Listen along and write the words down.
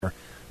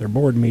their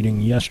board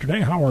meeting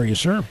yesterday. How are you,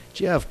 sir?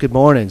 Jeff, good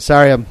morning.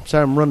 Sorry I'm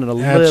running a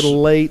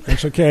little late.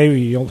 It's okay.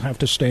 You'll have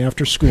to stay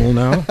after school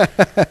now.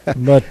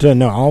 But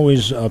no,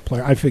 always a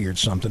pleasure. I figured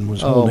something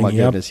was holding you up. Oh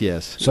my goodness,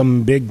 yes.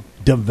 Some big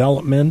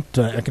development,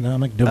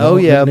 economic development.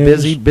 Oh yeah,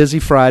 news. busy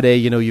Friday.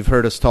 You've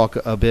heard us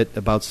talk a bit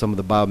about some of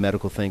the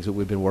biomedical things that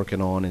we've been working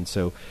on, and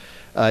so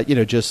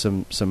just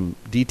some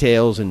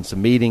details and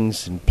some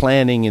meetings and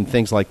planning and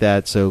things like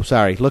that. So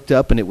sorry, looked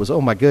up and it was,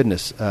 oh my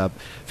goodness,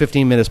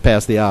 15 minutes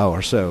past the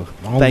hour. So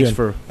thanks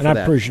for and I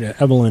appreciate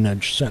it. Evelyn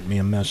had sent me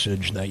a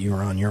message that you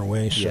were on your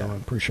way, so I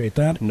appreciate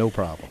that. No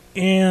problem.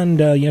 And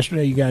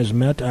yesterday you guys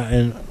met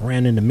and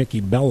ran into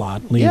Mickey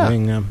Bellot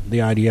leaving the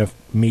IDF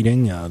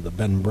meeting, the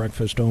bed and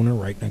breakfast owner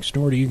right next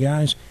door to you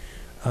guys.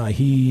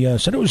 He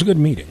said it was a good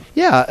meeting.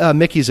 Yeah,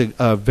 Mickey's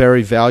a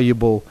very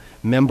valuable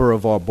member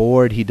of our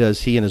board. He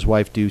and his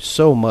wife do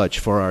so much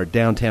for our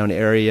downtown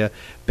area,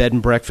 bed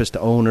and breakfast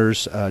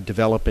owners,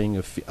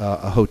 developing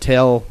a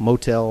hotel,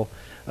 motel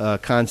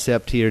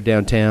concept here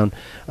downtown,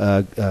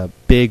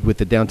 big with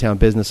the Downtown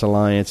Business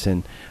Alliance,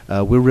 and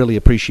we really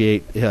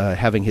appreciate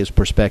having his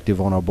perspective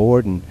on our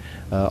board, and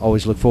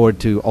always look forward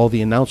to all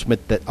the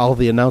announcements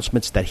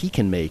that he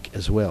can make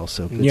as well.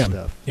 So good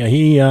stuff. Yeah,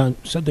 he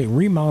said they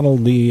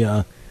remodeled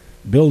the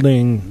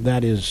building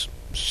that is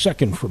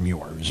second from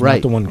yours, right?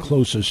 Not the one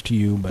closest to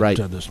you, but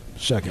the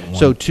second one.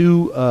 So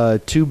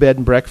two bed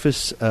and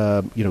breakfasts,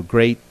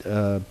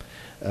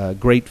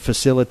 great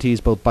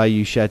facilities, both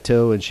Bayou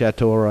Chateau and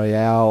Chateau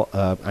Royale.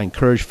 I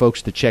encourage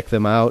folks to check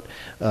them out.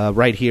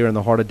 Right here in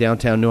the heart of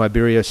downtown New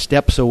Iberia,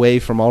 steps away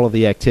from all of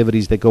the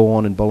activities that go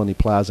on in Bologna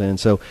Plaza, and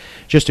so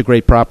just a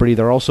great property.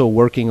 They're also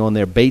working on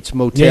their Bates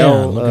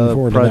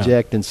Motel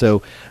project, and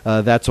so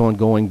that's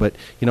ongoing. But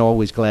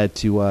always glad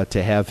to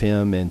have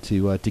him and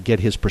to get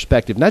his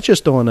perspective, not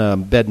just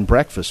on bed and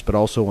breakfast, but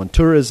also on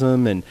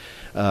tourism and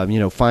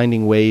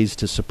finding ways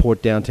to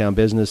support downtown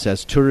business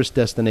as tourist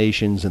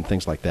destinations and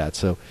things like that.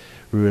 So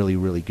really,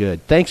 really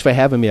good. Thanks for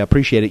having me. I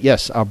appreciate it.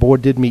 Yes, our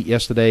board did meet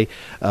yesterday.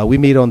 We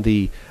meet on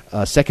the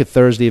second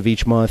Thursday of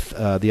each month.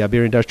 The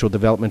Iberia Industrial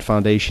Development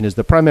Foundation is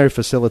the primary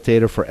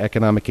facilitator for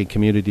economic and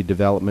community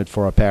development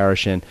for our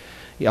parish and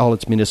all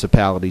its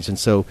municipalities, and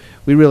so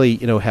we really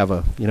have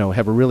a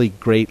really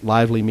great,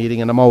 lively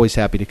meeting, and I'm always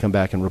happy to come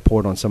back and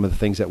report on some of the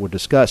things that were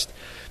discussed.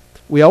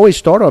 We always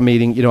start our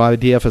meeting,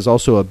 IDF is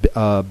also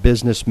a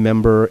business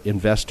member,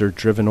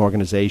 investor-driven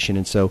organization,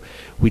 and so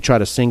we try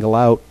to single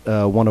out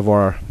one of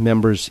our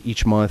members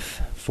each month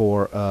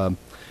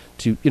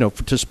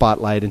to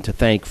spotlight and to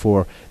thank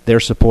for their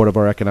support of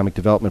our economic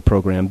development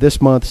program. This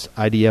month's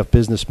IDF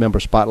business member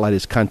spotlight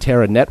is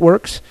Conterra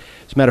Networks.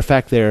 As a matter of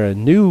fact, they're a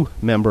new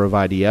member of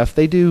IDF.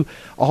 They do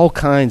all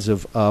kinds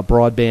of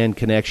broadband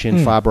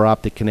connection, fiber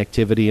optic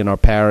connectivity in our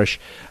parish.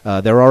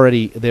 They're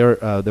already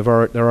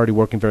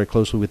working very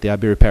closely with the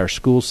Iberia Parish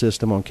school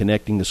system on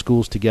connecting the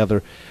schools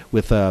together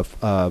with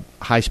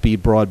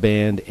high-speed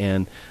broadband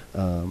and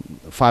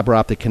fiber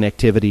optic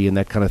connectivity and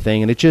that kind of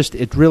thing. And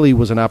it really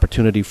was an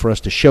opportunity for us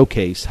to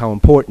showcase how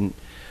important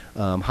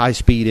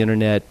high-speed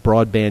internet,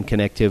 broadband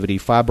connectivity,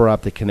 fiber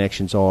optic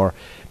connections are,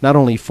 not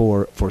only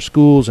for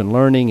schools and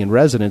learning and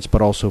residents,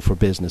 but also for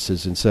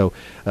businesses. And so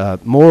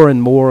more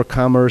and more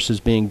commerce is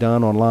being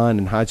done online,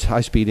 and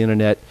high-speed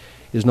internet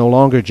is no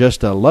longer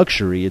just a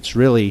luxury. It's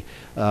really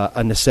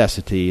a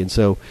necessity. And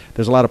so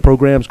there's a lot of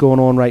programs going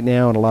on right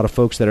now and a lot of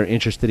folks that are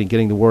interested in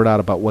getting the word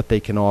out about what they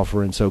can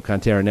offer. And so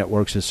Conterra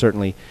Networks is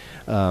certainly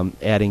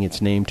adding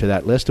its name to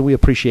that list, and we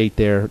appreciate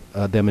them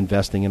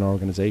investing in our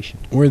organization.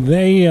 Were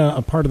they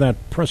a part of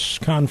that press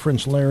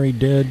conference Larry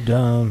did?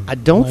 I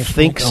don't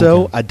think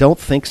so. Okay. I don't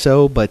think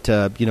so, but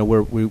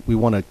we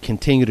want to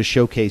continue to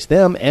showcase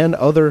them and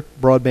other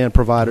broadband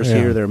providers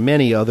here. There are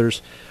many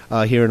others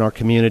here in our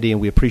community,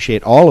 and we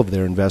appreciate all of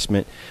their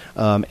investment.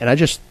 And I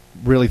just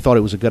really thought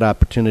it was a good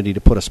opportunity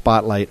to put a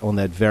spotlight on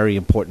that very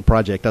important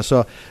project. I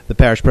saw the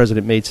parish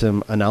president made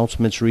some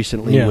announcements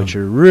recently, which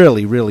are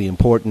really, really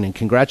important, and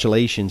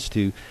congratulations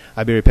to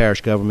Iberia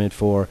Parish government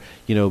for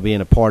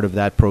being a part of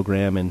that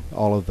program and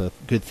all of the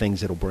good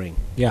things it'll bring.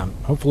 Yeah,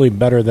 hopefully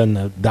better than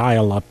the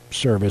dial-up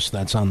service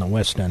that's on the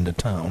west end of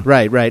town.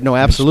 Right. No,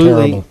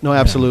 absolutely. No,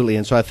 absolutely.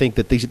 And so I think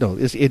that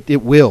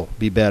it will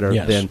be better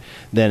than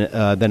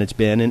it's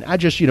been. And I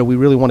just we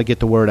really want to get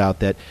the word out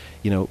that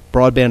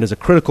broadband is a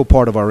critical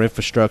part of our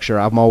infrastructure.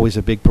 I'm always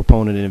a big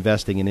proponent in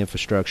investing in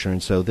infrastructure,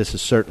 and so this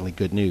is certainly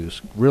good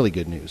news, really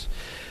good news.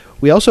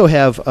 We also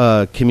have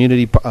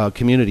community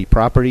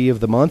property of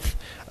the month.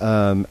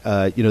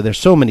 There's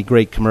so many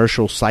great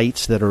commercial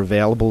sites that are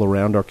available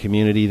around our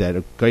community that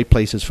are great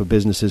places for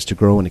businesses to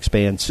grow and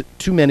expand.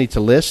 Too many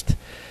to list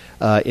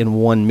in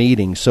one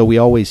meeting, so we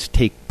always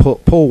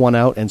pull one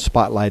out and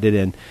spotlight it.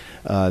 And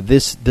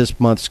this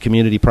month's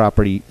community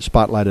property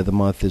spotlight of the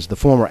month is the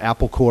former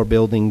Apple Corps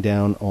building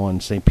down on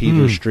St.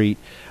 Peter Street,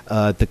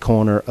 at the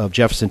corner of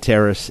Jefferson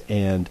Terrace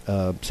and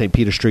St.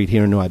 Peter Street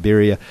here in New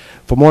Iberia.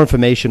 For more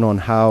information on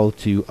how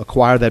to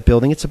acquire that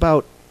building, it's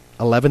about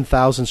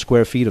 11,000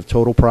 square feet of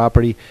total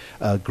property,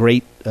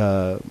 great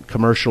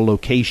commercial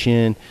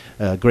location,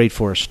 great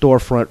for a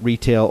storefront,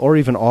 retail, or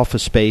even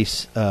office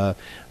space.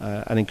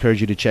 I'd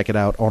encourage you to check it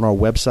out on our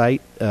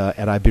website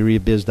at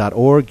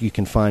iberiabiz.org. You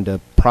can find a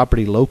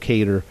property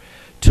locator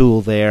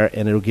tool there,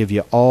 and it'll give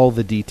you all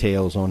the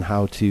details on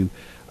how to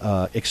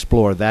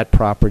explore that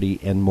property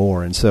and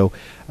more. And so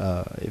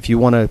if you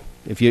want to,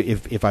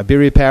 if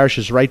Iberia Parish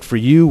is right for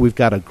you, we've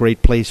got a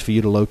great place for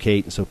you to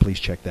locate, and so please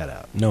check that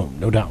out. No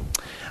doubt.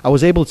 I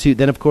was able to,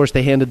 then of course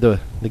they handed the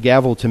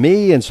gavel to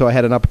me, and so I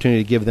had an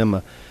opportunity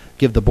to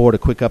give the board a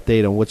quick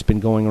update on what's been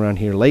going around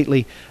here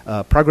lately.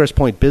 Progress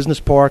Point Business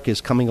Park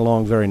is coming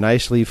along very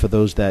nicely for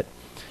those that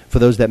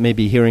may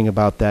be hearing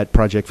about that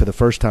project for the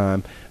first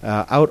time.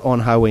 Out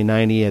on Highway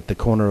 90 at the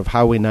corner of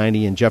Highway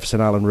 90 and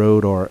Jefferson Island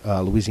Road, or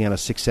Louisiana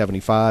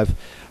 675,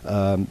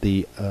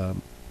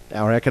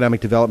 our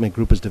economic development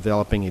group is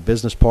developing a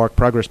business park,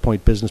 Progress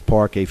Point Business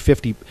Park, a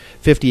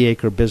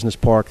 50-acre business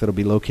park that will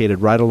be located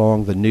right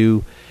along the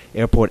new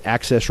airport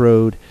access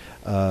road.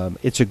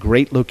 It's a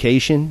great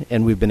location,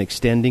 and we've been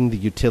extending the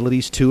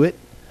utilities to it.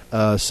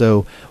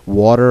 So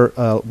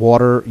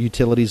water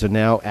utilities are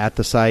now at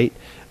the site.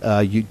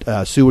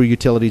 Sewer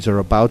utilities are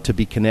about to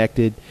be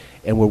connected,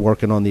 and we're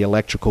working on the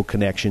electrical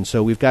connection.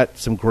 So we've got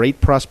some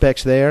great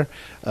prospects there.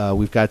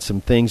 We've got some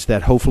things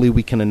that hopefully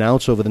we can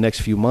announce over the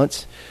next few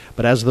months.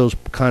 But as those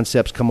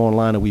concepts come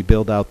online and we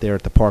build out there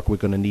at the park, we're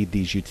going to need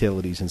these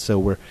utilities. And so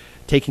we're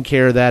taking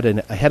care of that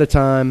ahead of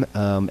time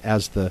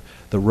as the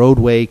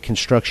roadway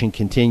construction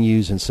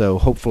continues. And so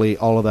hopefully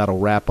all of that will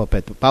wrap up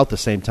at about the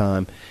same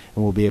time,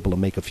 and we'll be able to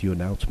make a few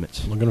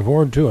announcements. Looking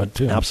forward to it,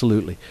 too.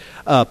 Absolutely.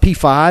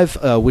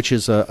 P5, which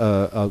is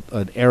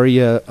an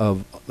area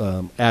of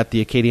at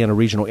the Acadiana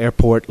Regional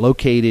Airport,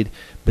 located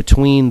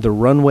between the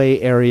runway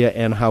area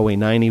and Highway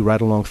 90,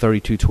 right along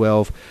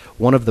 3212,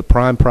 one of the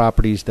prime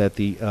properties that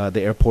the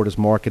airport is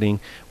marketing.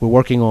 We're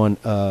working on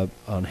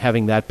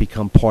having that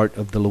become part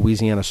of the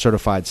Louisiana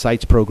Certified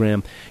Sites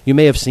program. You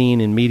may have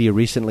seen in media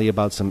recently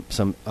about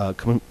some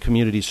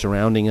communities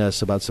surrounding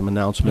us, about some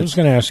announcements. I was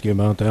going to ask you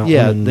about that.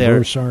 Yeah,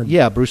 Broussard.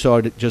 Yeah,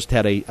 Broussard just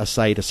had a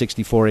site, a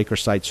 64-acre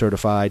site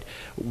certified.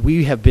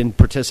 We have been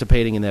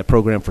participating in that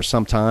program for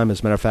some time.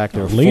 As a matter of fact,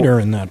 they're a leader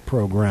in that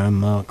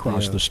program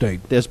across the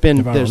state. There's been,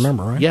 if I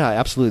remember right. Yeah,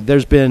 absolutely.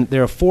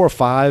 There are 4 or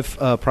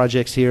 5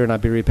 projects here in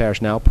Iberia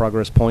Parish now.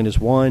 Progress Point is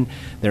one.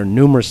 There are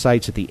numerous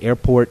sites at the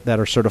airport that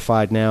are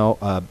certified now.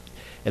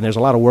 And there's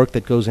a lot of work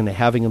that goes into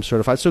having them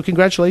certified. So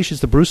congratulations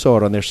to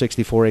Broussard on their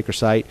 64-acre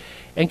site,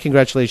 and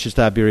congratulations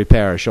to Iberia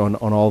Parish on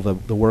all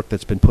the work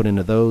that's been put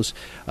into those.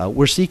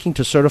 We're seeking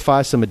to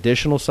certify some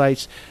additional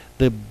sites.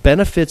 The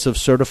benefits of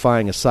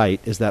certifying a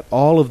site is that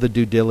all of the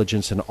due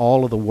diligence and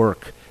all of the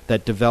work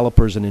that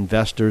developers and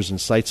investors and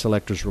site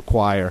selectors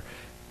require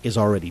is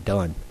already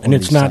done. And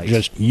it's not sites.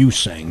 just you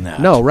saying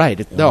that. No,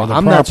 right. No,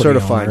 I'm not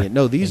certifying owner. it.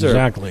 No, these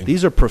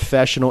are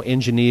professional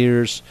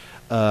engineers,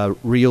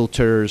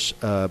 realtors,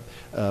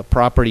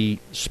 property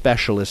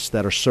specialists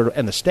that are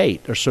and the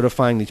state are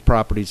certifying these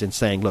properties and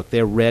saying, look,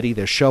 they're ready,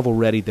 they're shovel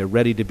ready, they're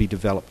ready to be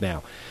developed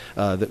now.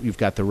 That you've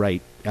got the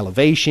right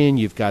elevation,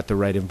 you've got the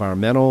right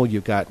environmental,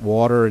 you've got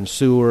water and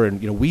sewer,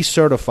 and we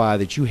certify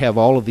that you have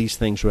all of these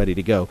things ready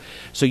to go.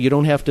 So you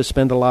don't have to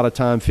spend a lot of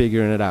time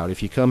figuring it out.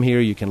 If you come here,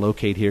 you can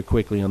locate here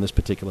quickly on this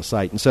particular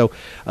site. And so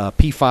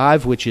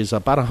P5, which is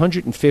about a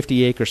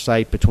 150-acre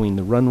site between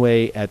the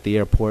runway at the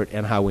airport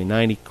and Highway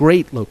 90,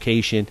 great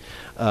location.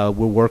 We're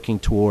working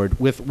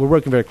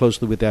very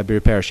closely with the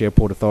Iberia Parish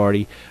Airport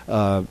Authority,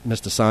 Mr.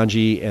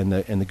 Sanji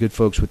and the good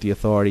folks with the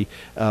authority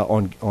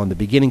on the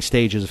beginning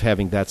stages of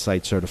having that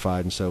site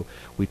certified. And so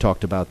we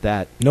talked about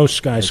that. No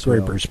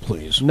skyscrapers,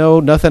 please. No,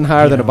 nothing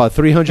higher than about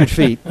 300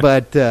 feet.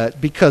 But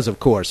because of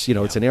course,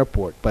 it's an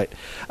airport. But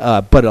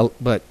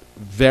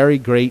very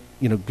great,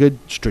 good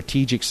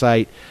strategic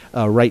site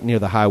right near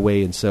the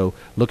highway, and so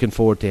looking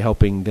forward to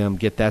helping them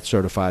get that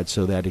certified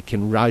so that it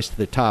can rise to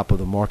the top of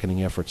the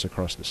marketing efforts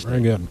across the state.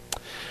 Very good.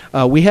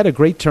 We had a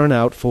great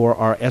turnout for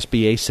our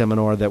SBA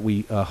seminar that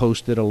we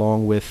hosted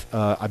along with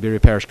Iberia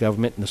Parish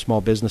Government and the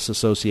Small Business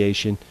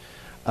Association,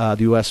 the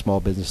U.S. Small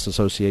Business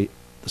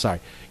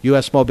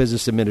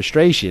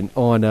Administration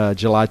on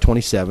July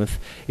 27th.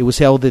 It was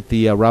held at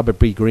the Robert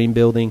B. Greene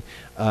Building.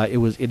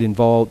 It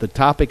involved, the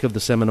topic of the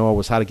seminar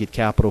was how to get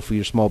capital for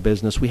your small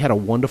business. We had a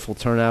wonderful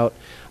turnout,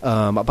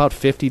 about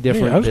 50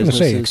 different businesses. I was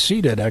going to say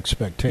exceeded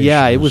expectations.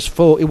 Yeah, it was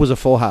full. It was a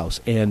full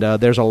house, and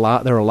there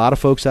are a lot of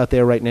folks out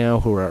there right now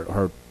who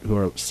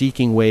are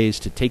seeking ways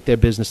to take their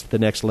business to the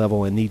next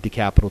level and need the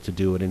capital to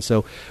do it. And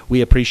so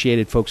we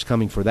appreciated folks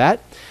coming for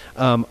that.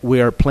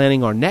 We are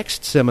planning our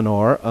next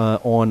seminar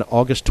on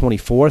August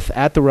 24th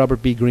at the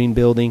Robert B. Greene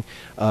Building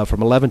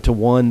from 11 to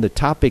 1. The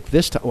topic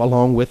this time,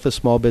 along with the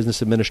Small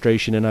Business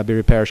Administration and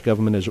Iberia Parish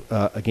Government, is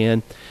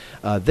again.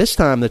 This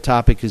time the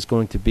topic is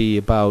going to be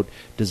about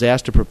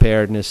disaster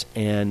preparedness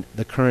and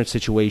the current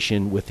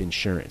situation with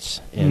insurance.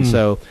 And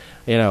so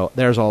There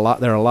are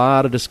a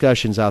lot of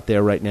discussions out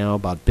there right now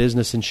about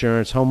business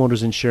insurance,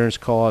 homeowners insurance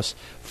costs,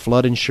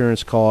 flood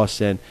insurance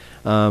costs, and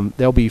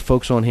there'll be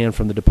folks on hand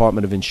from the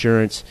Department of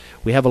Insurance.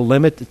 We have a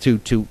limit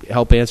to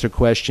help answer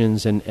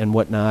questions and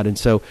whatnot, and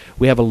so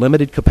we have a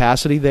limited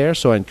capacity there,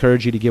 so I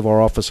encourage you to give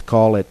our office a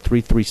call at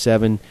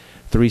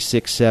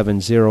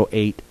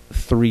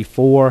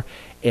 337-367-0834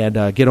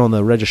 and get on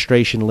the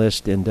registration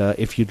list, and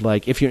if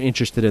you're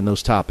interested in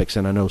those topics,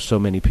 and I know so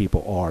many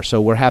people are. So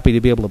we're happy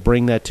to be able to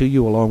bring that to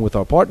you along with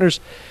our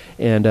partners,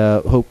 and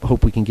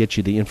hope we can get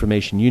you the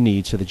information you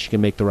need so that you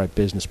can make the right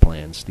business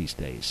plans these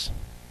days.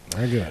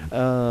 Very good.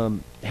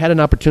 Had an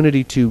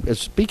opportunity to,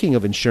 speaking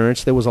of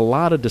insurance, there was a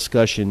lot of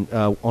discussion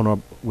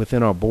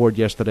within our board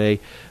yesterday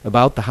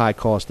about the high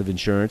cost of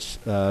insurance,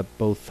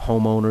 both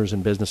homeowners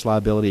and business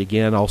liability,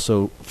 again,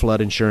 also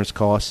flood insurance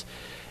costs,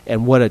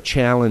 and what a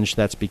challenge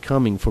that's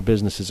becoming for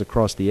businesses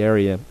across the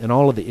area and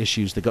all of the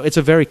issues that go. It's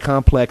a very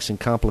complex and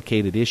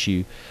complicated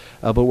issue,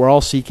 but we're all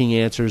seeking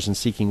answers and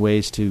seeking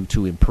ways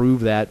to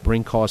improve that,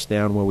 bring costs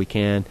down where we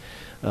can.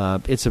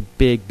 It's a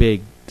big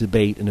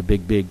debate and a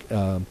big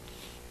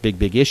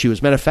issue.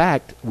 As a matter of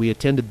fact, we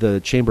attended the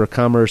Chamber of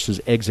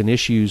Commerce's Eggs and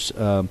Issues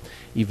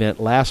event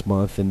last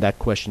month, and that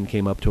question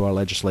came up to our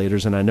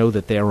legislators, and I know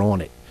that they're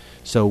on it.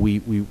 So we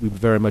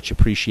very much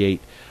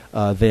appreciate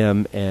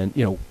them and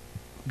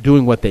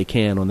doing what they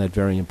can on that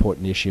very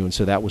important issue, and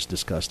so that was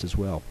discussed as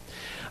well.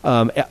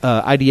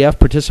 IDF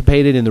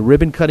participated in the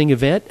ribbon cutting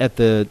event at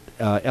the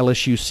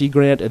LSU Sea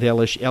Grant at the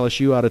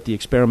LSU out at the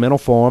experimental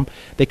farm.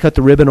 They cut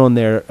the ribbon on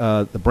their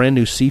the brand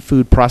new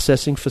seafood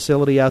processing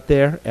facility out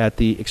there at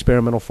the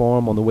experimental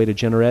farm on the way to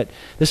Jeanerette.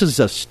 This is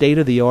a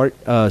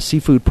state-of-the-art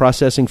seafood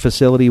processing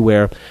facility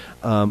where,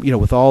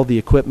 with all the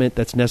equipment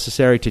that's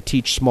necessary to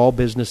teach small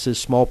businesses,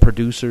 small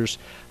producers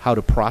how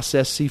to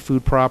process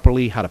seafood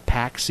properly, how to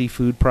pack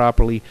seafood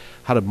properly,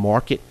 how to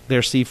market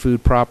their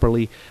seafood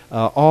properly,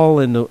 all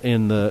in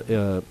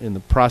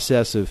the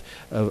process of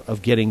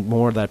getting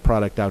more of that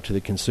product out to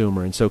the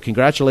consumer. And so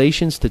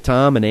congratulations to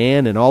Tom and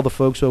Ann and all the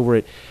folks over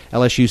at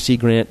LSU Sea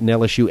Grant and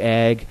LSU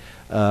Ag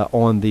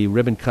on the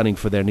ribbon cutting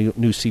for their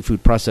new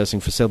seafood processing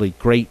facility.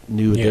 Great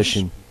new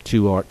addition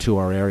to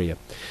our area.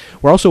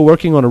 We're also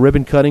working on a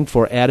ribbon cutting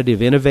for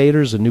Additive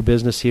Innovators, a new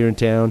business here in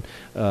town.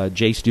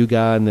 Jace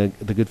Dugas and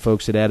the good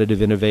folks at Additive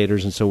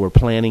Innovators, and so we're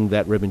planning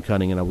that ribbon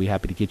cutting, and I'll be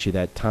happy to get you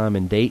that time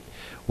and date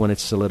when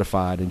it's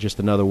solidified, and just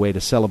another way to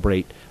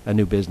celebrate a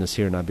new business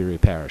here in Iberia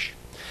Parish.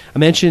 I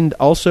mentioned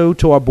also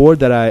to our board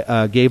that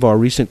I gave our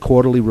recent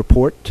quarterly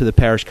report to the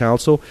Parish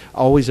Council.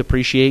 Always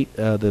appreciate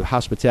the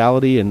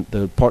hospitality and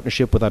the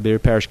partnership with Iberia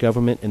Parish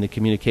Government and the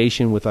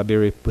communication with the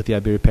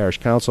Iberia Parish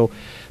Council.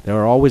 There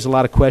are always a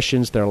lot of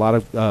questions. There are a lot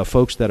of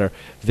folks that are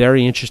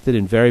very interested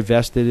and very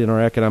vested in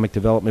our economic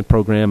development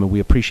program, and we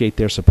appreciate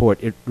their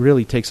support. It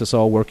really takes us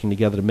all working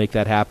together to make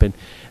that happen,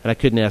 and I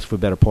couldn't ask for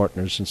better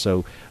partners. And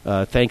so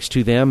thanks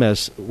to them,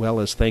 as well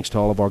as thanks to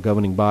all of our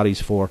governing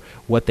bodies for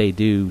what they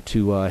do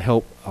to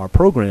help our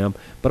program,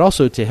 but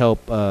also to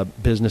help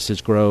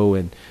businesses grow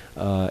and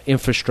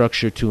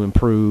infrastructure to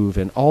improve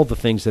and all the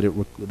things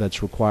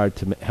that's required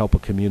to help a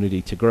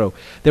community to grow.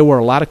 There were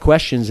a lot of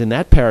questions in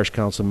that parish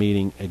council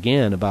meeting,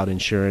 again, about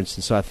insurance,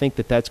 and so I think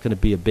that that's going to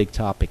be a big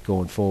topic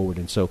going forward,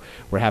 and so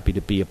we're happy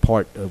to be a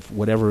part of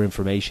whatever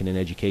information and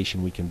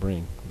education we can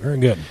bring. Very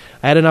good.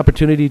 I had an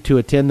opportunity to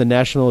attend the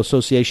National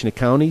Association of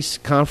Counties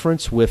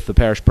conference with the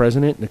parish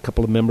president and a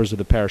couple of members of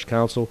the parish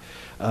council.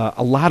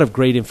 A lot of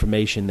great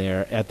information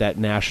there at that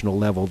national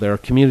level. There are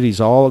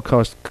communities all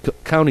across,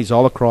 counties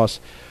all across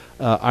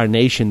our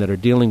nation that are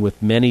dealing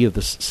with many of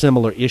the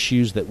similar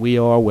issues that we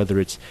are, whether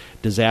it's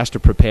disaster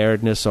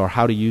preparedness or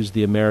how to use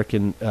the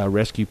American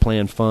Rescue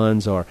Plan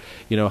funds, or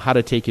how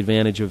to take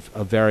advantage of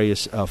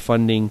various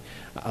funding,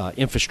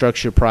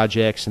 infrastructure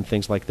projects and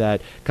things like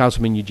that.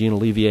 Councilman Eugene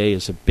Olivier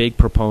is a big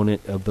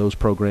proponent of those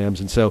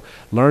programs, and so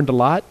learned a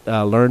lot,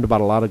 learned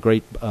about a lot of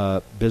great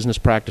business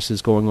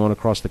practices going on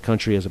across the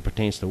country as it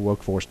pertains to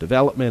workforce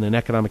development and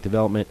economic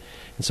development.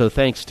 And so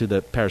thanks to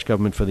the parish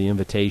government for the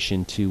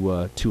invitation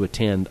to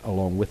attend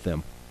along with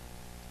them.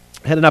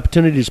 I had an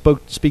opportunity to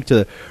speak to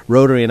the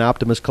Rotary and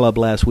Optimist Club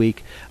last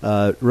week.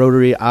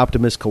 Rotary,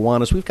 Optimist,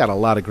 Kiwanis, we've got a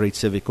lot of great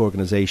civic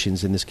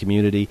organizations in this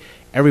community.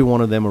 Every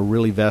one of them are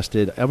really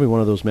vested. Every one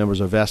of those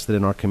members are vested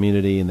in our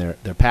community, and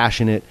they're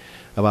passionate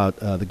about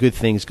the good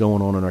things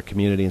going on in our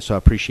community, and so I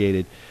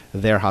appreciated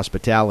their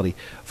hospitality.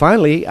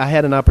 Finally, I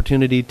had an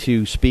opportunity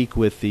to speak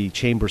with the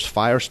Chamber's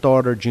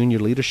Firestarter Junior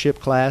Leadership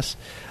class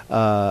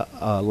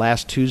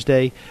last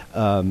Tuesday.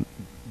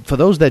 For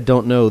those that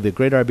don't know, the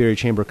Greater Iberia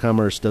Chamber of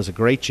Commerce does a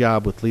great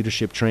job with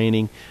leadership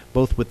training,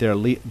 both with their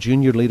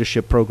junior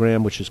leadership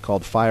program, which is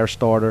called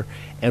Firestarter,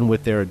 and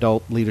with their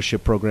adult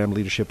leadership program,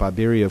 Leadership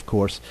Iberia, of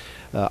course.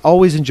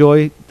 Always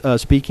enjoy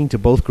speaking to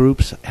both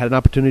groups. Had an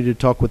opportunity to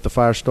talk with the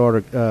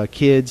Firestarter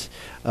kids,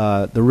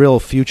 the real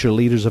future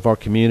leaders of our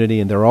community,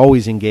 and they're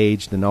always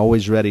engaged and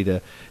always ready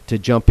to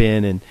jump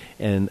in,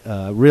 and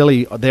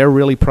really, they're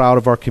really proud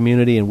of our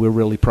community, and we're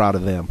really proud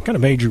of them. What kind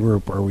of age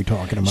group are we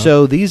talking about?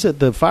 So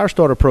the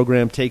Firestarter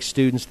program takes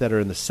students that are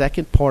in the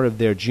second part of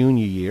their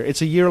junior year.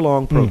 It's a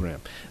year-long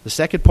program. The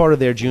second part of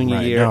their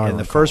junior year and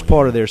the first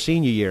part of their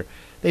senior year.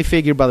 They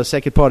figure by the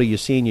second part of your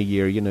senior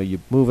year, you're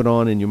moving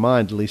on in your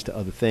mind at least to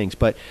other things.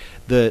 But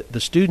the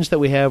students that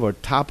we have are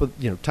top of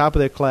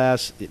their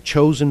class,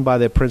 chosen by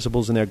their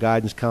principals and their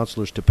guidance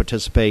counselors to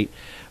participate.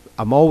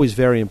 I'm always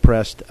very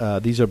impressed.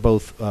 These are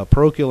both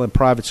parochial and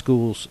private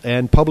schools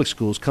and public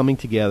schools coming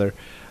together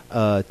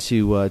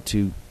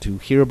to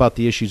hear about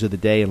the issues of the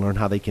day and learn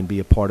how they can be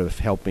a part of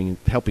helping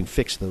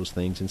fix those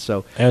things. And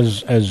so,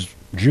 as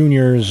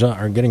juniors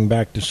are getting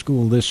back to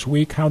school this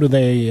week, how do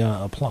they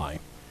apply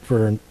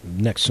for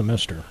next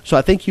semester? So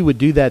I think you would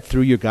do that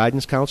through your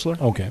guidance counselor.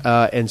 Okay.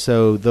 And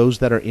so those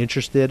that are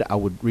interested, I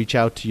would reach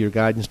out to your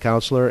guidance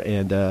counselor,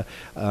 and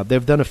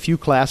they've done a few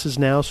classes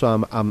now,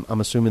 so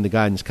I'm assuming the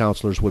guidance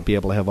counselors would be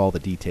able to have all the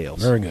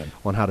details. Very good.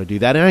 On how to do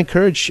that. And I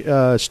encourage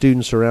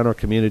students around our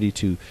community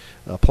to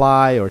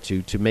apply or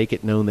to make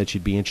it known that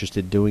you'd be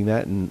interested in doing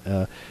that,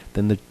 and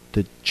then the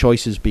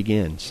choices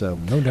begin. So,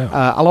 no doubt.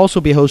 I'll also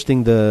be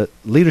hosting the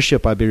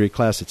Leadership Iberia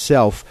class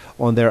itself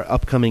on their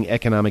upcoming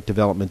Economic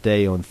Development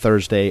Day on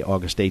Thursday,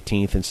 August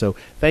 18th. And so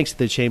thanks to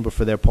the Chamber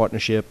for their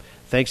partnership.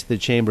 Thanks to the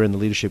Chamber and the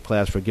Leadership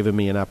class for giving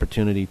me an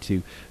opportunity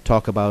to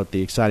talk about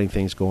the exciting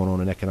things going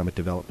on in economic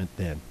development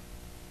then.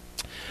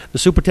 The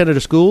Superintendent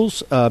of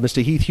Schools,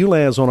 Mr. Heath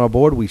Hewland, is on our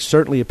board. We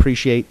certainly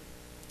appreciate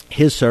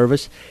his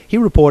service. He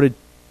reported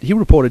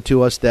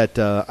to us that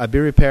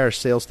Iberia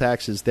Parish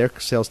their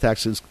sales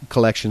taxes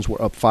collections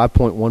were up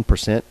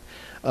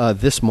 5.1%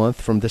 this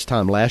month from this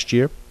time last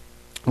year,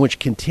 which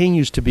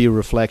continues to be a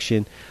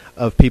reflection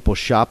of people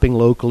shopping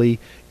locally,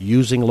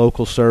 using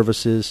local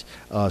services,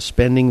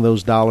 spending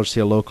those dollars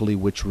here locally,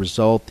 which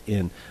result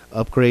in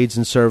upgrades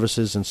in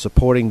services and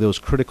supporting those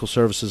critical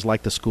services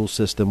like the school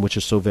system, which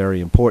is so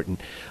very important.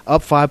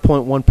 Up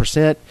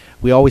 5.1%.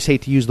 We always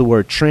hate to use the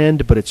word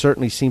trend, but it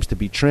certainly seems to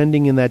be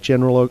trending in that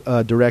general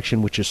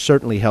direction, which is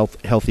certainly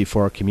healthy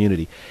for our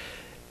community.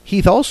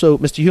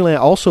 Mr. Hewland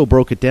also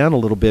broke it down a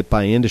little bit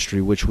by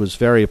industry, which was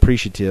very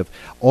appreciative.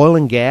 Oil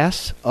and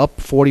gas, up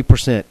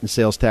 40% in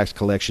sales tax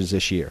collections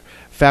this year.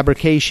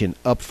 Fabrication,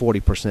 up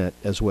 40%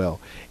 as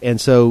well.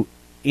 And so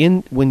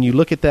when you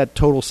look at that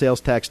total sales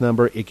tax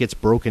number, it gets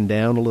broken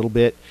down a little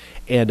bit.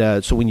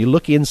 And so when you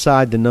look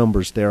inside the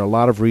numbers, there are a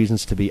lot of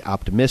reasons to be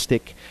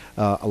optimistic,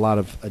 a lot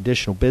of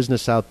additional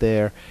business out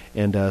there,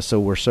 and so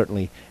we're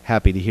certainly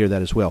happy to hear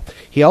that as well.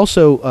 He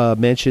also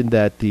mentioned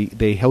that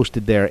they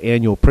hosted their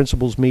annual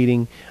principals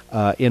meeting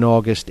in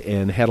August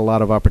and had a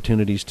lot of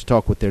opportunities to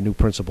talk with their new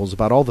principals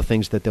about all the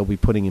things that they'll be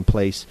putting in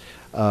place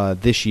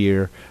this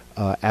year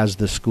as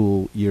the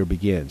school year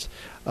begins.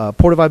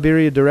 Port of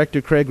Iberia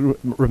Director Craig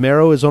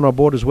Romero is on our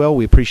board as well.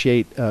 We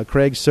appreciate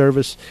Craig's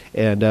service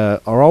and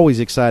are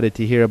always excited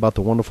to hear about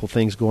the wonderful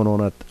things going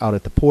on out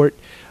at the port.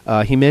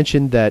 He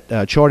mentioned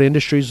that Chart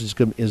Industries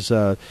is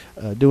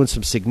doing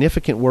some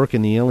significant work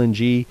in the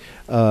LNG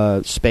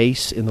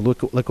space, in the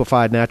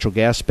liquefied natural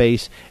gas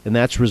space, and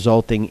that's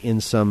resulting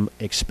in some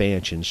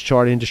expansions.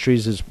 Chart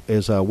Industries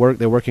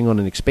they're working on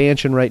an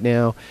expansion right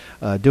now,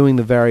 doing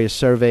the various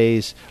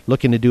surveys,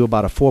 looking to do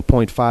about a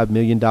 $4.5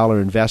 million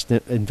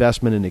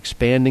investment in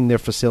expanding their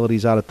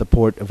facilities out at the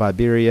Port of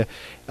Iberia.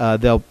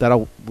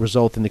 That'll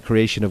result in the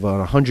creation of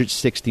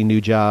 160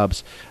 new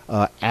jobs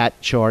at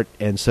Chart,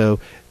 and so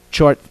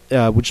Chart,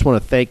 we just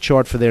want to thank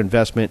Chart for their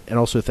investment and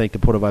also thank the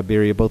Port of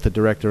Iberia, both the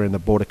director and the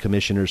Board of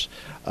Commissioners,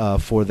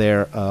 for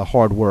their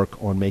hard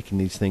work on making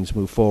these things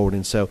move forward.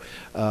 And so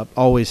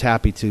always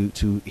happy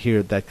to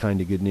hear that kind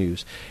of good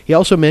news. He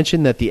also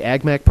mentioned that the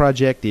AgMac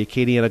project, the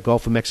Acadiana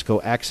Gulf of Mexico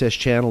Access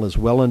Channel, is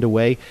well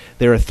underway.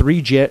 There are 3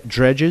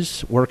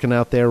 dredges working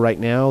out there right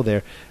now.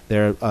 They're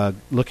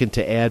looking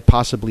to add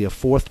possibly a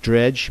 4th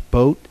dredge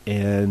boat,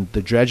 and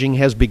the dredging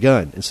has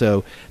begun. And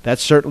so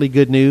that's certainly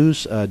good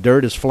news.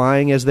 Dirt is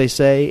flying, as they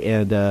say,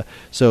 and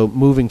so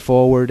moving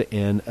forward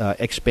and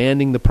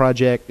expanding the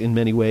project in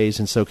many ways.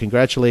 And so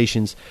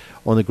congratulations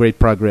on the great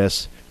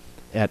progress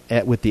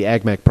with the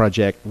AgMac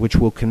project, which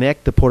will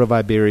connect the Port of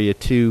Iberia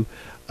to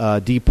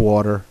deep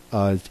water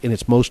in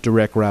its most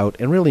direct route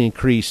and really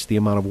increase the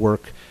amount of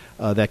work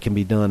that can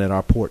be done at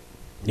our port.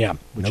 Yeah,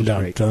 which no is doubt.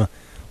 Great.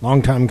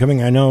 Long time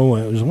coming. I know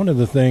it was one of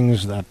the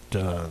things that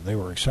they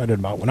were excited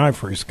about when I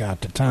first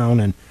got to town,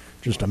 and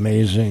just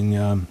amazing.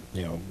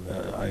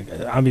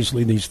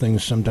 Obviously these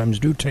things sometimes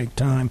do take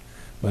time,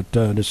 but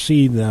to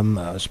see them,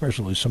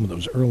 especially some of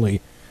those early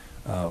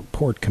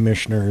port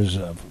commissioners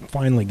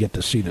finally get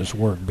to see this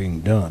work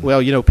being done.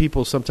 Well,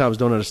 people sometimes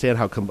don't understand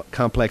how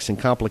complex and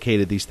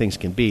complicated these things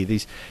can be.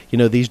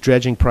 These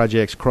dredging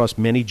projects cross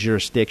many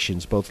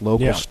jurisdictions, both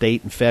local,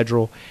 state, and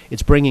federal.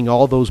 It's bringing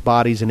all those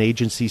bodies and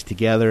agencies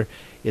together.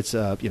 It's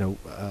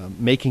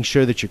making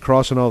sure that you're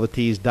crossing all the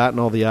T's, dotting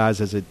all the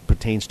I's as it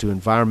pertains to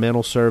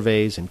environmental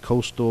surveys and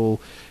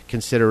coastal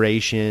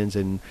considerations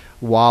and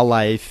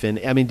wildlife, and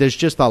there's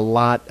just a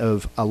lot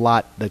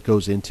that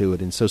goes into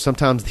it, and so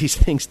sometimes these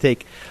things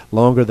take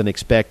longer than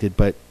expected,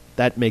 but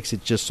that makes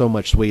it just so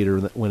much sweeter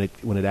when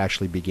it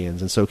actually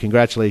begins. And so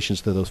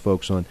congratulations to those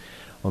folks on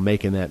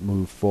making that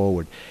move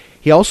forward.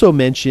 He also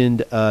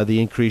mentioned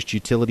the increased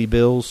utility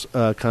bills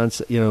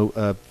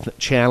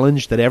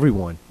challenge that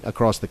everyone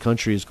across the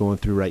country is going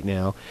through right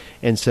now,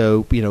 and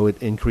so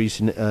it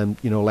increase in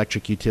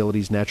electric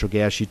utilities, natural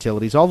gas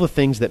utilities, all the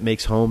things that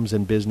makes homes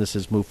and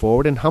businesses move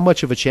forward, and how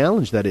much of a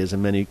challenge that is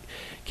in many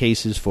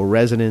cases for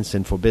residents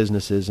and for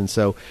businesses. And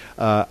so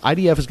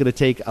IDF is going to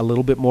take a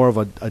little bit more of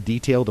a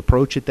detailed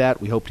approach at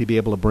that. We hope to be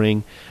able to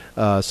bring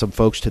some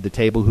folks to the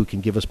table who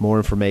can give us more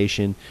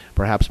information,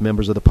 perhaps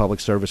members of the Public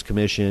Service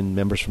Commission,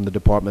 members from the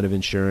Department of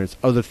Insurance,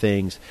 other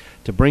things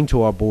to bring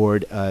to our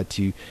board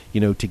to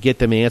get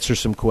them answer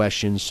some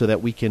questions so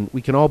that we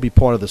can all be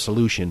part of the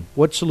solution.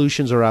 What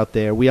solutions are out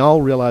there? We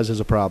all realize there's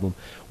a problem.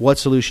 What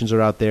solutions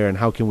are out there, and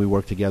how can we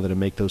work together to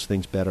make those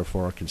things better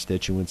for our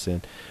constituents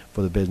and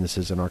for the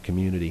businesses in our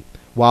community,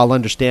 while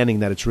understanding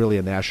that it's really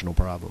a national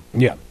problem.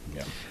 Yeah.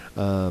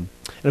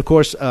 And of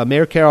course,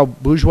 Mayor Carol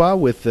Bourgeois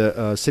with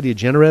the City of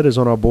Jeanerette is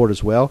on our board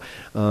as well.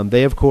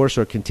 They, of course,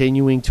 are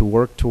continuing to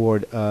work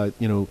toward,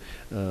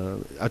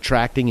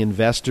 attracting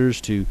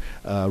investors to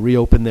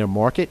reopen their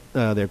market,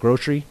 their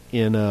grocery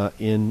in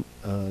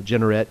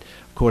Jeanerette.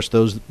 Of course,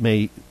 those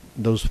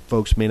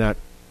folks may not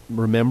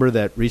remember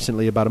that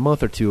recently, about a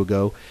month or two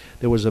ago,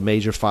 there was a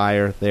major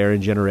fire there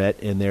in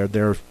Jeanerette, and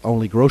their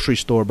only grocery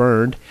store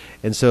burned,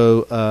 and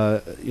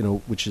so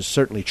which is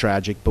certainly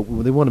tragic. But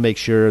they want to make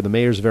sure the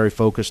mayor's very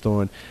focused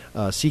on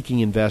seeking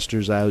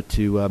investors out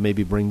to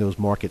maybe bring those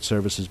market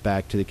services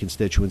back to the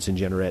constituents in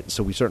Jeanerette.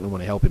 So we certainly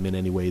want to help him in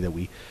any way that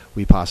we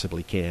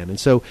possibly can. And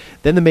so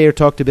then the mayor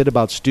talked a bit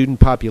about student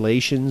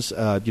populations.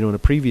 In a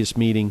previous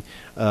meeting,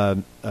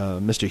 Mr.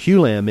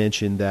 Hewlam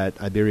mentioned that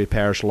Iberia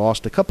Parish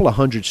lost a couple of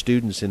hundred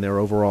students in their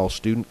overall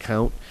student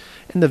count,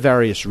 and the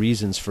various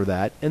reasons for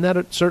that, and that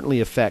it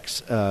certainly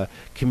affects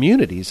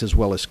communities as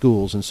well as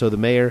schools. And so the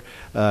mayor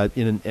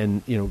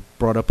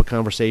brought up a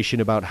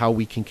conversation about how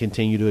we can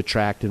continue to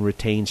attract and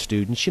retain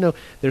students.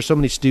 There's so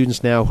many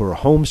students now who are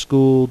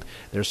homeschooled.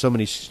 There's so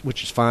many,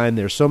 which is fine.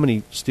 There's so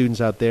many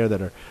students out there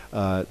that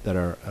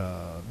are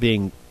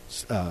being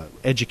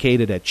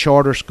educated at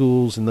charter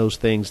schools and those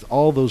things.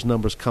 All those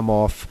numbers come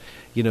off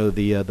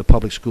the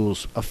public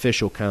schools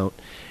official count.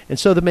 And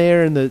so the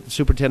mayor and the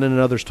superintendent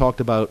and others talked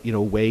about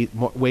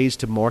ways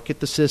to market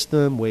the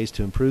system, ways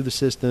to improve the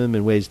system,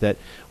 and ways that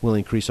will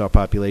increase our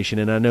population.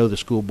 And I know the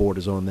school board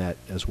is on that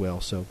as well.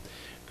 So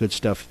good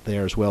stuff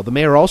there as well. The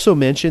mayor also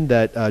mentioned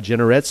that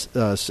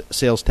Jeanerette's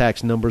sales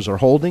tax numbers are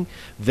holding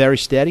very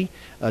steady,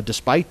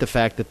 despite the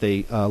fact that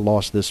they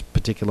lost this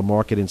particular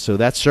market. And so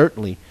that's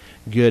certainly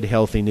good,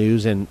 healthy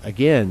news, and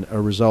again,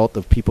 a result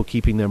of people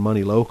keeping their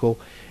money local,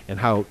 and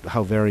how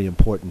very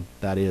important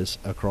that is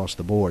across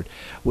the board.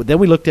 Then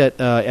we looked at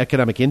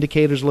economic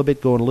indicators a little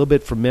bit, going a little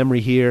bit from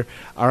memory here.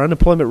 Our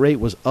unemployment rate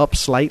was up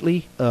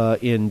slightly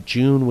in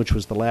June, which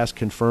was the last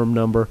confirmed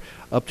number,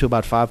 up to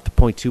about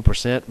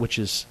 5.2%, which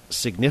is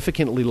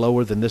significantly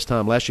lower than this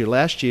time last year.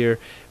 Last year,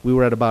 we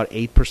were at about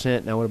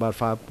 8%. Now we're at about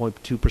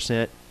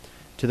 5.2%.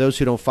 To those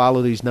who don't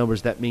follow these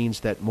numbers, that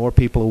means that more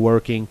people are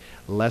working,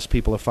 less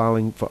people are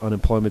filing for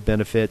unemployment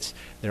benefits.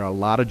 There are a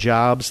lot of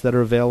jobs that are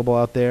available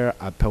out there.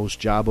 I post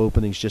job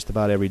openings just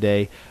about every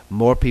day.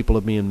 More people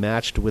are being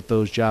matched with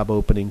those job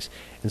openings,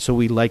 and so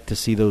we like to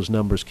see those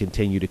numbers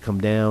continue to come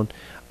down,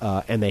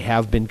 and they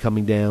have been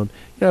coming down.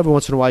 Every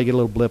once in a while you get a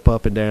little blip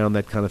up and down,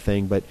 that kind of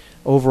thing, but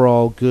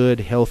overall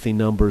good, healthy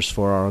numbers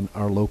for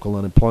our local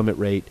unemployment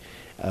rate.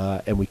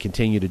 And we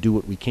continue to do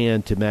what we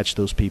can to match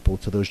those people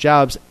to those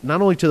jobs,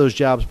 not only to those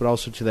jobs, but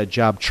also to that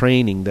job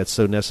training that's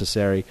so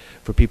necessary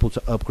for people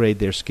to upgrade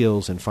their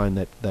skills and find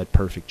that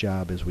perfect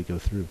job as we go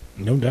through.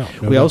 No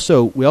doubt. We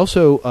also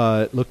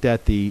looked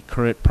at the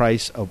current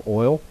price of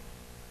oil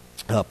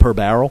per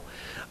barrel.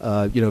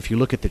 If you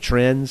look at the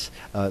trends,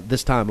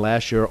 this time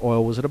last year,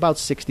 oil was at about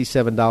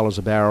 $67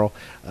 a barrel.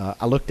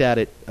 I looked at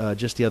it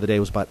just the other day. It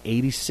was about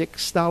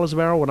 $86 a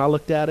barrel when I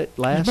looked at it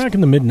last. It was back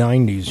in the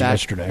mid-90s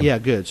yesterday. Yeah,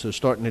 good. So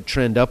starting to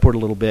trend upward a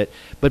little bit.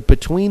 But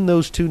between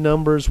those two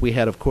numbers, we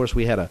had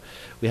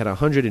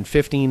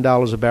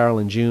 $115 a barrel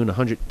in June,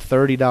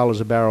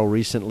 $130 a barrel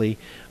recently.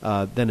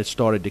 Then it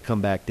started to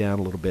come back down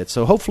a little bit.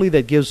 So hopefully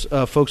that gives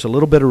folks a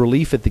little bit of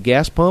relief at the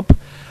gas pump.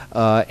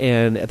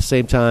 and at the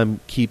same time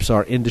keeps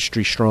our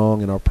industry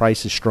strong and our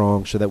prices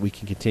strong so that we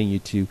can continue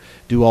to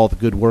do all the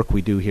good work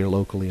we do here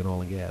locally in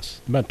oil and gas.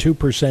 About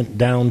 2%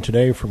 down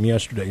today from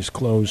yesterday's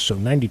close, so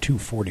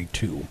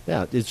 92.42.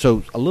 Yeah,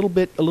 so a little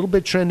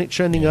bit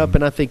trending up,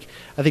 and I think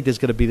there's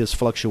going to be this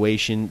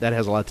fluctuation that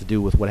has a lot to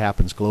do with what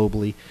happens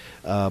globally,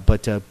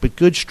 but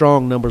good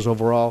strong numbers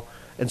overall.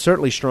 And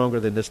certainly stronger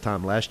than this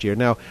time last year.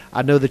 Now,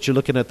 I know that you're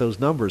looking at those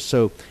numbers,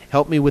 so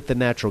help me with the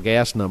natural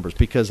gas numbers,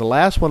 because the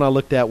last one I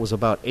looked at was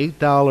about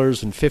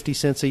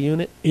 $8.50 a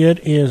unit.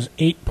 It is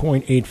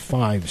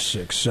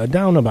 8.856,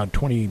 down about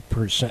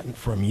 20%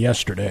 from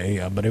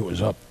yesterday, but it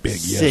was up big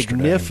yesterday.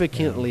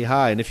 Significantly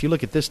high. And if you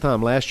look at this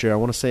time last year, I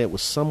want to say it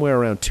was somewhere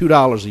around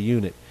 $2 a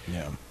unit.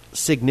 Yeah.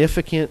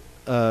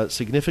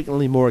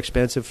 Significantly more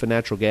expensive for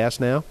natural gas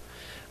now.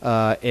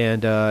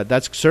 And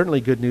that's certainly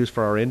good news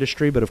for our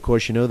industry. But of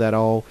course, that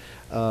all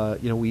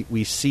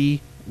we see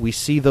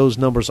those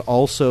numbers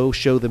also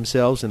show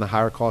themselves in the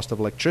higher cost of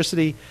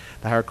electricity,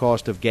 the higher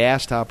cost of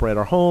gas to operate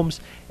our homes,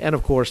 and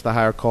of course the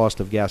higher cost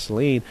of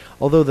gasoline.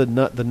 Although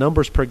the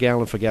numbers per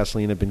gallon for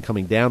gasoline have been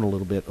coming down a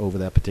little bit over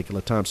that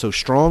particular time. So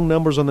strong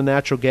numbers on the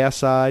natural gas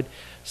side,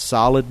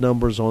 solid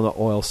numbers on the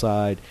oil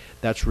side.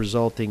 That's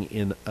resulting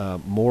in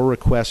more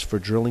requests for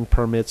drilling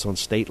permits on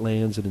state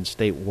lands and in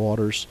state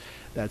waters.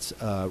 That's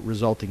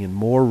resulting in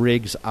more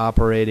rigs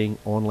operating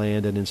on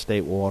land and in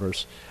state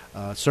waters.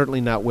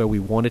 Certainly not where we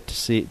want it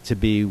to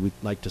be. We'd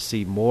like to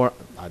see more.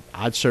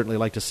 I'd certainly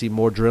like to see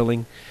more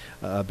drilling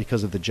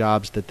because of the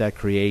jobs that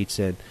creates.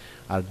 And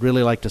I'd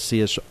really like to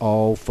see us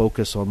all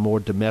focus on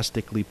more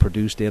domestically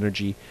produced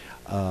energy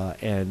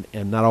and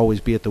not always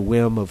be at the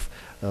whim of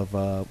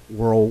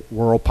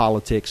world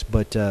politics.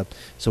 But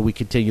so we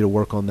continue to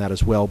work on that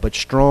as well. But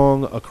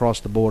strong across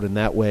the board in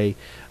that way.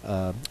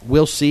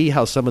 We'll see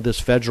how some of this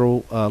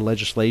federal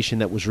legislation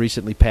that was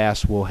recently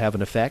passed will have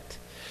an effect.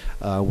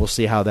 We'll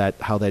see how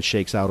that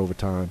shakes out over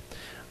time.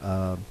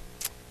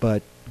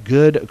 But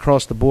good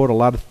across the board. A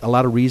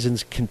lot of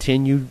reasons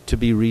continue to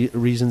be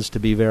reasons to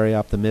be very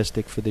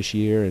optimistic for this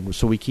year, and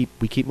so we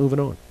keep moving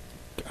on.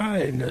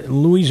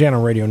 Louisiana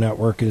Radio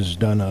Network has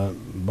done a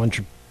bunch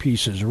of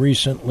pieces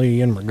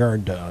recently in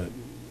regard to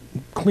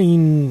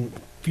clean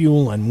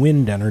fuel and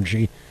wind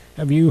energy.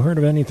 Have you heard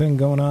of anything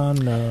going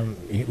on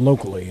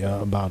locally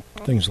about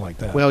things like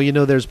that? Well,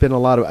 there's been a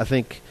lot of, I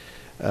think,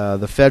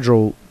 the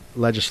federal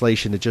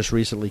legislation that just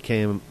recently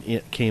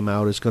came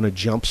out is going to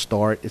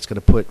jumpstart. It's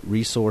going to put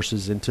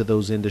resources into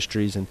those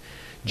industries and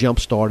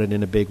jumpstart it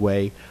in a big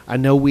way. I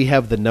know we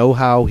have the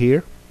know-how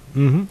here.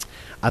 Mm-hmm.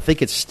 I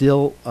think it's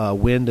still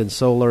wind and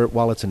solar.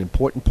 While it's an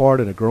important part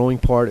and a growing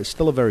part, it's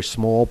still a very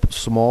small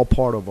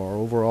part of our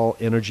overall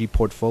energy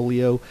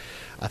portfolio.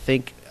 I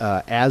think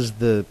as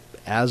the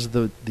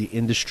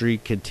industry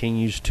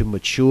continues to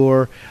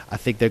mature, I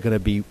think we're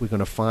going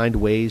to find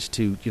ways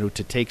to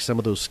take some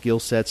of those skill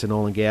sets in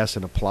oil and gas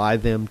and apply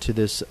them to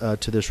this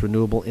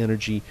renewable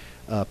energy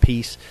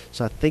piece.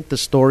 So I think the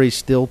story's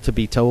still to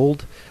be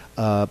told.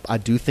 I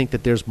do think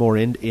that there's more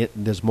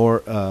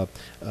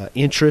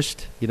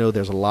interest.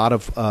 There's a lot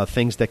of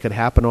things that could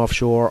happen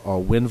offshore. Our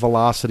wind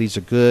velocities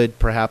are good,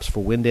 perhaps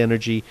for wind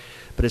energy,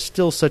 but it's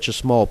still such a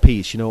small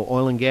piece.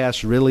 Oil and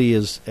gas really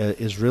is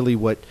really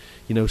what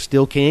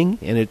still king,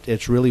 and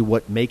it's really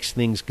what makes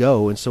things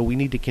go. And so we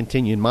need to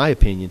continue, in my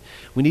opinion,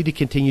 we need to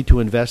continue to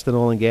invest in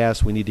oil and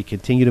gas. We need to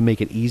continue to make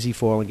it easy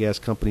for oil and gas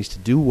companies to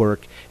do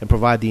work and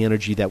provide the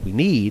energy that we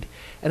need,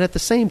 and at the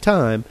same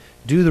time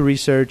do the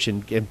research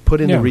and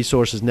put in the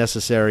resources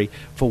necessary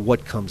for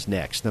what comes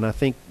next. And I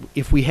think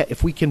if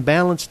we can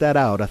balance that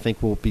out, I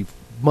think we'll be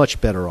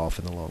much better off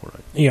in the long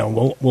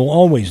run. We'll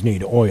always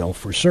need oil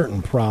for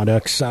certain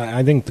products.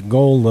 I think the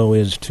goal, though,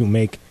 is to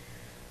make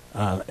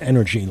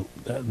energy,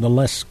 the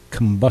less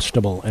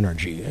combustible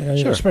energy,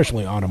 sure,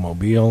 especially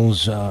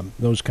automobiles,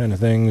 those kind of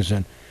things,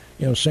 and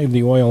save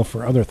the oil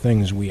for other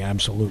things we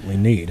absolutely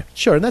need.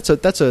 Sure, and that's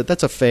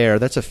a fair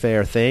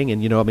thing.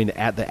 And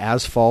the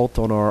asphalt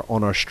on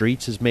our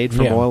streets is made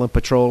from oil and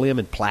petroleum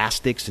and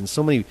plastics and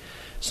so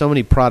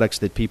many products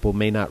that people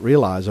may not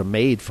realize are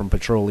made from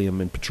petroleum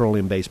and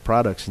petroleum-based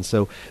products, and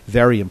so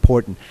very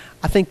important.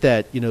 I think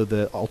that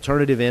the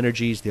alternative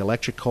energies, the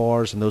electric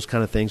cars, and those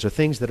kind of things are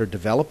things that are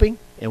developing,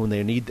 and when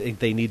they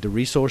need the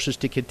resources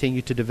to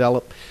continue to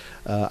develop.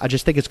 I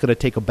just think it's going to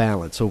take a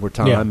balance over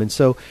time, and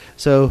so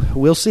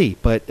we'll see.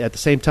 But at the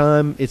same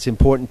time, it's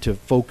important to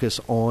focus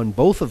on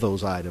both of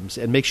those items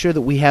and make sure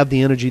that we have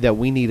the energy that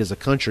we need as a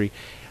country.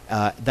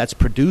 That's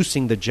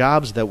producing the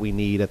jobs that we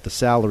need at the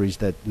salaries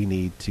that we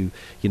need to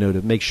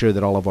make sure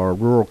that all of our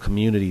rural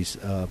communities,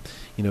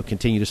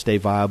 continue to stay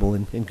viable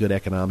and good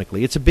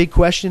economically. It's a big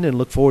question, and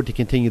look forward to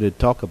continue to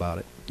talk about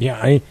it.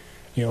 Yeah, I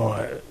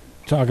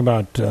talk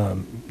about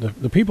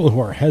the people who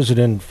are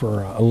hesitant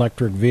for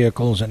electric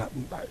vehicles, and I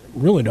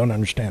really don't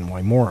understand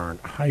why more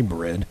aren't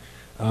hybrid,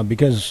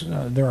 because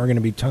there are going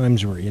to be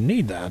times where you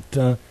need that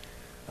to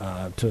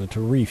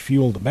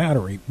refuel the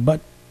battery.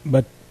 But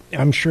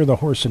I'm sure the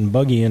horse and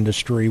buggy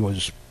industry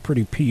was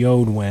pretty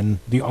PO'd when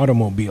the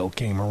automobile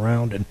came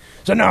around and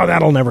said, no,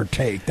 that'll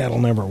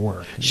never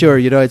work. Sure,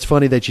 it's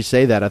funny that you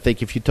say that. I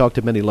think if you talk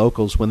to many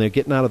locals, when they're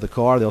getting out of the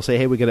car, they'll say,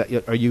 hey,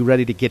 are you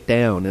ready to get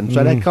down? And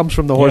so that comes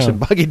from the horse and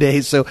buggy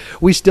days, so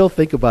we still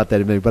think about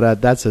that,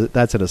 but that's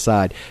an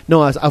aside.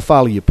 No, I'll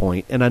follow your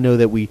point, and I know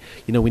that we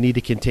need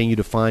to continue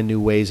to find new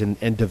ways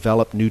and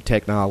develop new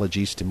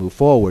technologies to move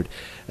forward.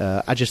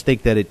 I just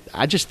think that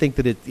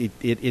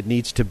it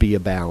needs to be a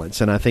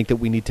balance, and I think that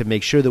we need to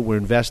make sure that we're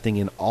investing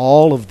in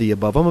all of the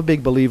above. I'm a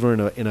big believer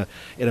in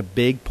a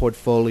big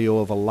portfolio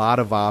of a lot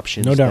of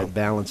options that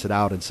balance it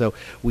out, and so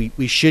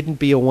we shouldn't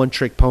be a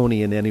one-trick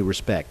pony in any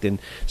respect. And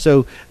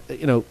so,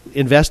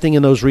 investing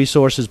in those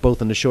resources,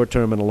 both in the short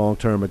term and the long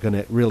term, are going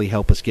to really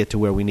help us get to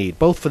where we need,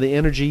 both for the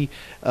energy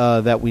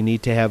that we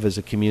need to have as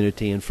a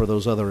community and for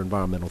those other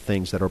environmental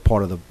things that are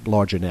part of the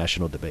larger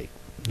national debate.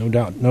 No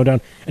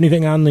doubt.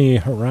 Anything on the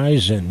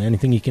horizon?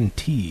 Anything you can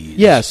tease?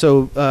 Yeah,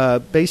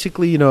 so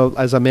basically,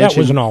 as I mentioned... That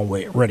wasn't all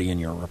ready in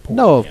your report.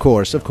 No, of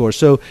course.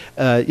 So,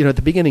 at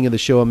the beginning of the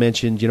show, I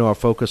mentioned, our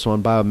focus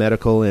on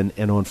biomedical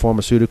and on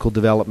pharmaceutical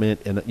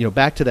development. And,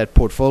 back to that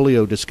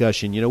portfolio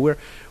discussion,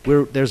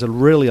 there's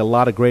really a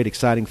lot of great,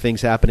 exciting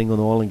things happening on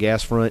the oil and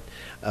gas front.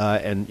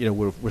 And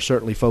we're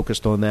certainly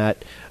focused on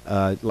that.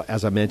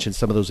 As I mentioned,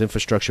 some of those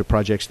infrastructure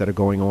projects that are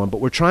going on,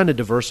 but we're trying to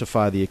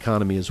diversify the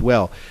economy as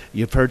well.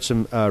 You've heard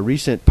some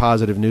recent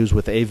positive news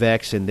with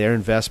AVEX and their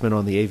investment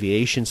on the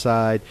aviation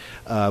side.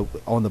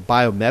 On the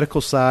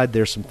biomedical side,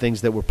 there's some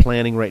things that we're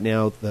planning right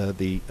now.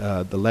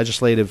 The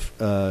legislative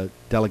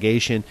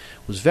delegation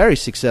was very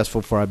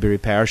successful for Iberia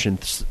Parish,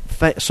 and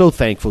so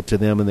thankful to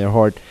them and their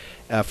hard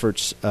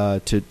efforts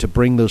to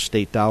bring those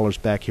state dollars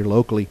back here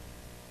locally.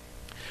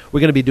 We're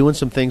going to be doing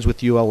some things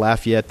with UL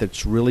Lafayette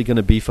that's really going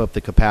to beef up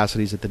the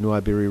capacities at the New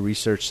Iberia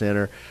Research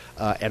Center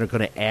and are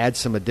going to add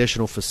some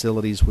additional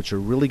facilities which are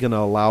really going to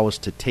allow us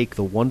to take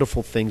the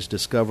wonderful things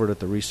discovered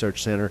at the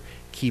Research Center,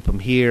 keep them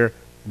here,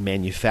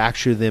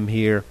 manufacture them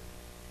here.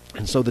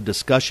 And so the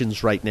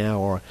discussions right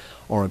now are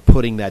on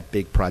putting that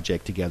big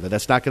project together.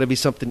 That's not going to be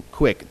something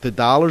quick. The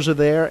dollars are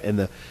there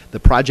and the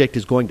project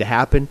is going to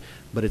happen,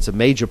 but it's a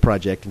major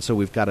project, and so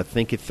we've got to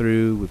think it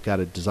through. We've got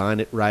to design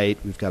it right.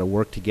 We've got to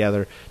work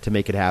together to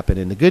make it happen.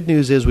 And the good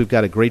news is we've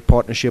got a great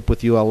partnership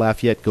with UL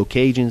Lafayette. Go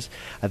Cajuns.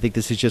 I think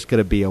this is just going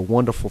to be a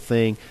wonderful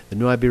thing. The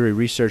New Iberia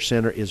Research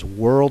Center is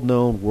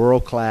world-known,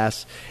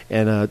 world-class,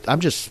 and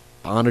I'm just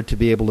honored to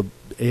be able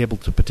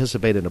to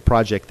participate in a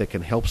project that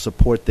can help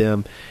support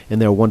them in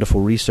their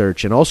wonderful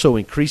research and also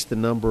increase the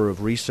number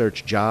of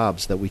research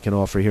jobs that we can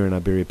offer here in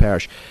Iberia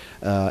Parish.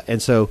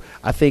 And so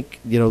I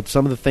think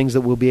some of the things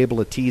that we'll be able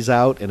to tease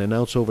out and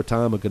announce over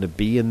time are going to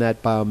be in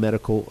that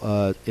biomedical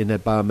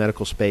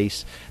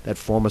space, that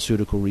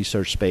pharmaceutical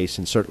research space,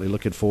 and certainly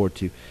looking forward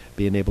to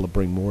being able to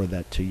bring more of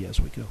that to you as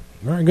we go.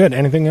 Very good.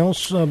 Anything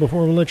else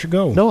before we let you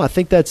go? No, I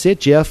think that's it,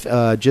 Jeff.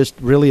 Just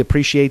really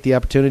appreciate the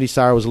opportunity.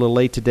 Sorry I was a little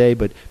late today,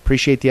 but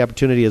appreciate the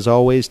opportunity as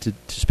always to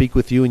speak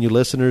with you and your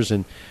listeners,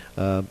 and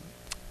I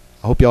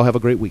hope you all have a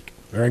great week.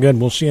 Very good.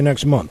 We'll see you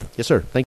next month. Yes, sir. Thank you.